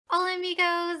Hola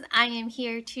amigos, I am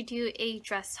here to do a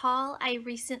dress haul. I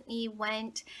recently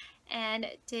went and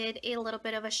did a little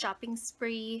bit of a shopping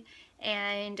spree,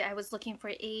 and I was looking for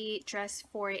a dress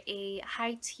for a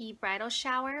high tea bridal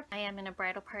shower. I am in a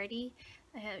bridal party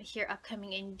here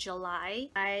upcoming in July.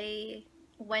 I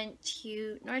went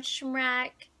to Nordstrom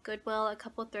Rack, Goodwill, a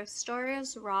couple thrift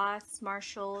stores, Ross,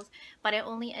 Marshalls, but I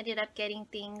only ended up getting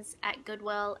things at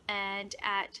Goodwill and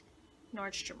at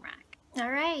Nordstrom Rack. All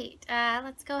right,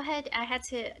 let's go ahead. I had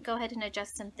to go ahead and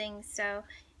adjust some things, so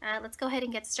let's go ahead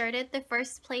and get started. The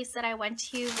first place that I went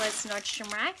to was Nordstrom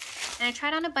Rack, and I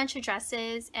tried on a bunch of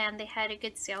dresses, and they had a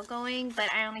good sale going, but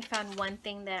I only found one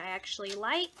thing that I actually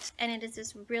liked, and it is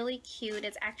this really cute.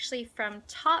 It's actually from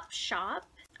Topshop.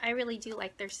 I really do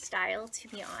like their style, to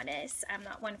be honest. I'm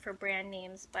not one for brand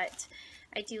names, but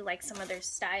I do like some of their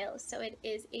styles. So it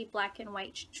is a black and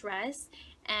white dress,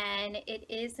 and it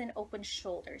is an open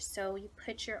shoulder. So you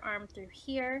put your arm through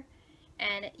here,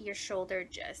 and your shoulder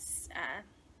just,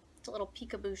 it's a little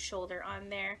peekaboo shoulder on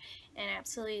there. And I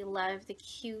absolutely love the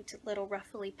cute little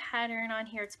ruffly pattern on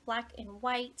here. It's black and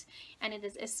white, and it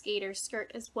is a skater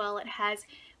skirt as well. It has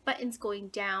buttons going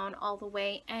down all the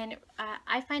way, and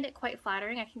I find it quite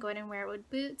flattering. I can go ahead and wear it with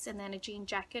boots and then a jean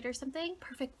jacket or something.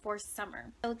 Perfect for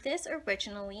summer. So this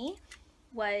originally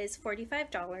was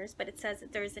 $45, but it says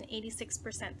that there's an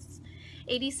 86%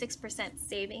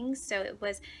 savings, so it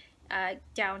was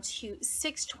down to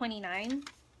 $629.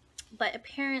 But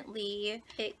apparently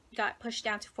it got pushed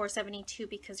down to $472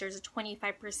 because there's a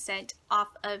 25%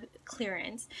 off of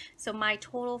clearance. So my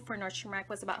total for Nordstrom Rack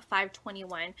was about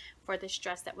 $521 for this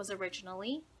dress that was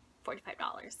originally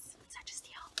 $45. Such a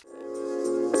steal.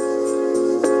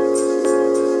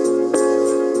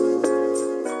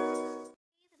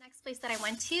 The next place that I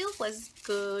went to was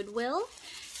Goodwill.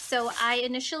 So I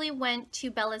initially went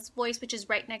to Bella's Voice, which is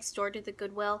right next door to the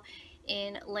Goodwill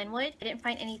in Linwood. I didn't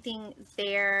find anything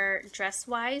there dress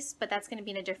wise, but that's going to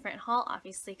be in a different haul,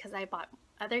 obviously, because I bought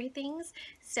other things.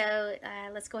 So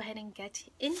let's go ahead and get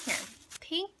in here.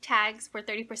 Pink tags were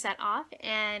 30% off,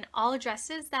 and all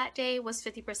dresses that day was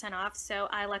 50% off, so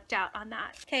I lucked out on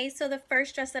that. Okay, so the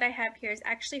first dress that I have here is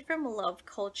actually from Love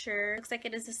Culture. Looks like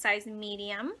it is a size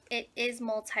medium. It is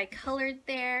multicolored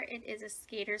there. It is a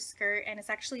skater skirt, and it's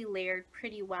actually layered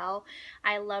pretty well.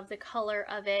 I love the color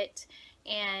of it.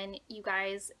 And you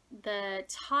guys, the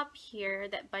top here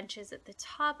that bunches at the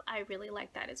top, I really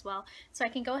like that as well. So I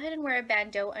can go ahead and wear a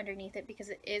bandeau underneath it because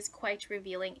it is quite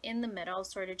revealing in the middle,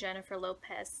 sort of Jennifer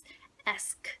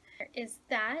Lopez-esque. There is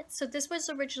that. So this was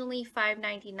originally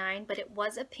 $5.99, but it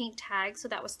was a pink tag, so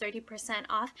that was 30%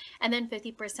 off, and then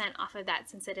 50% off of that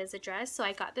since it is a dress. So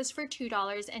I got this for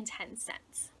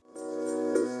 $2.10.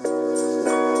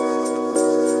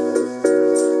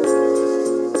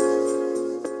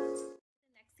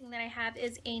 That I have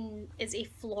is a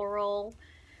floral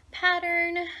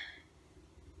pattern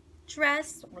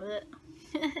dress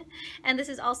and this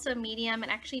is also medium. It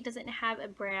actually doesn't have a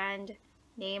brand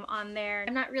name on there.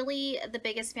 I'm not really the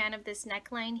biggest fan of this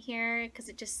neckline here because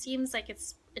it just seems like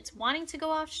it's wanting to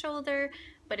go off shoulder,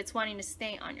 but it's wanting to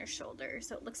stay on your shoulder,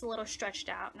 so it looks a little stretched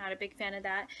out. Not a big fan of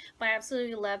that, but I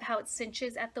absolutely love how it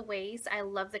cinches at the waist. I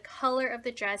love the color of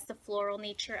the dress, the floral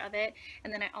nature of it,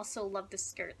 and then I also love the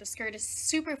skirt. The skirt is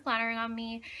super flattering on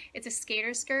me. It's a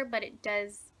skater skirt, but it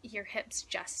does your hips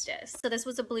justice. So this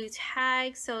was a blue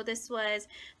tag, so this was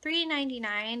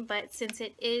 $3.99, but since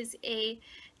it is a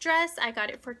dress, I got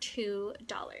it for $2.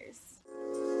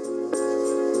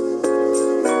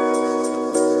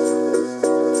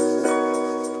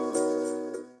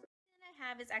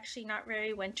 Is actually not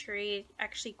very wintry,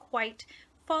 actually quite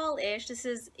fall-ish. This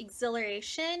is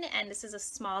Exhilaration, and this is a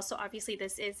small, so obviously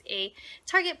this is a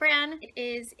Target brand. It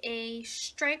is a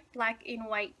striped black and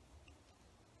white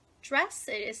dress.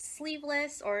 It is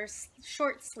sleeveless or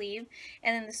short sleeve,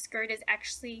 and then the skirt is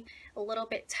actually a little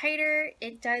bit tighter.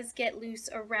 It does get loose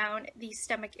around the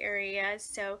stomach area,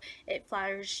 so it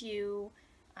flatters you,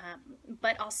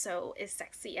 but also is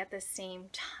sexy at the same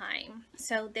time.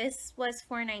 So this was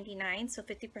 $4.99, so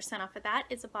 50% off of that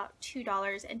is about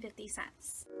 $2.50.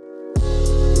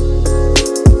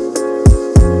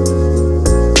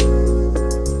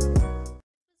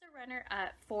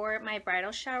 Runner-up for my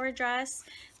bridal shower dress,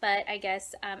 but I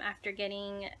guess after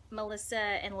getting Melissa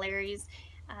and Larry's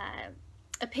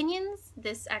opinions,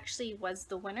 this actually was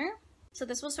the winner. So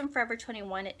this was from Forever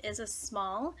 21. It is a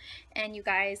small, and you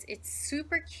guys, it's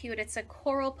super cute. It's a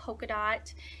coral polka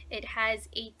dot. It has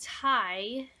a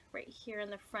tie right here in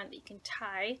the front that you can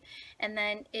tie, and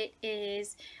then it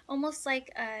is almost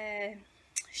like a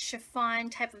chiffon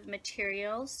type of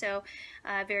material, so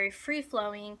very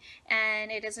free-flowing,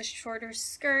 and it is a shorter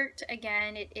skirt.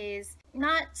 Again, it is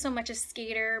not so much a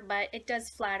skater, but it does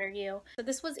flatter you. So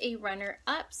this was a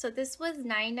runner-up. So this was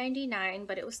 $9.99,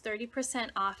 but it was 30%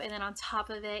 off, and then on top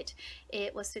of it,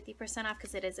 it was 50% off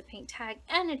because it is a pink tag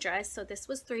and a dress. So this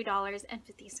was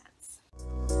 $3.50.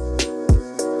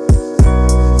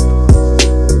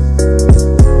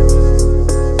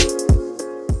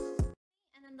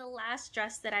 The last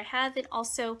dress that I have, and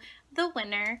also the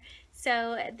winner.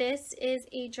 So this is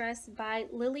a dress by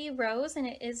Lily Rose, and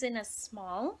it is in a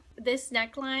small. This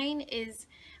neckline is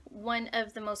one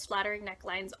of the most flattering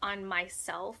necklines on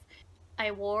myself. I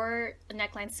wore a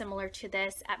neckline similar to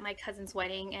this at my cousin's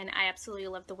wedding, and I absolutely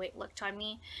love the way it looked on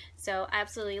me. So I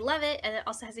absolutely love it. And it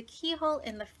also has a keyhole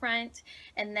in the front,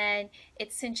 and then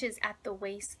it cinches at the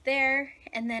waist there.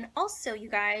 And then also, you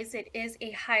guys, it is a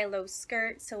high-low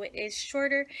skirt, so it is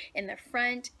shorter in the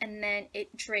front, and then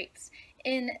it drapes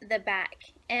in the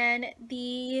back. And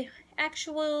the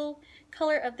actual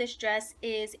color of this dress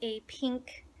is a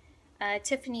pink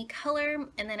Tiffany color,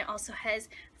 and then it also has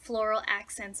floral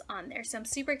accents on there. So I'm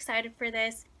super excited for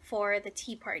this for the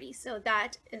tea party. So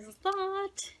that is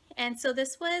that. And so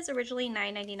this was originally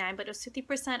 $9.99, but it was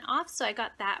 50% off, so I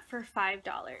got that for $5.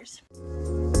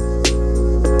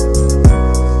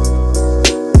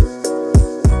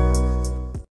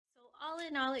 So all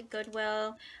in all at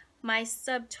Goodwill, my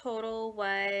subtotal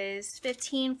was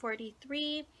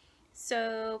 $15.43.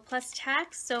 So plus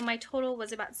tax, so my total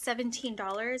was about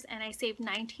 $17, and I saved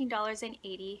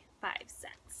 $19.85.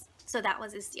 So that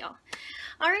was a steal.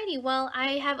 Alrighty, well,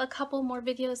 I have a couple more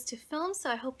videos to film, so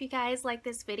I hope you guys like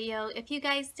this video. If you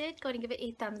guys did, go and give it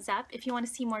a thumbs up. If you want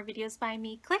to see more videos by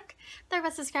me, click the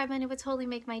red subscribe button. It would totally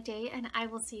make my day, and I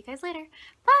will see you guys later.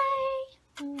 Bye!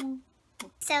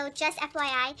 So just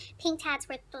FYI, pink tags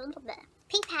were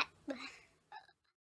pink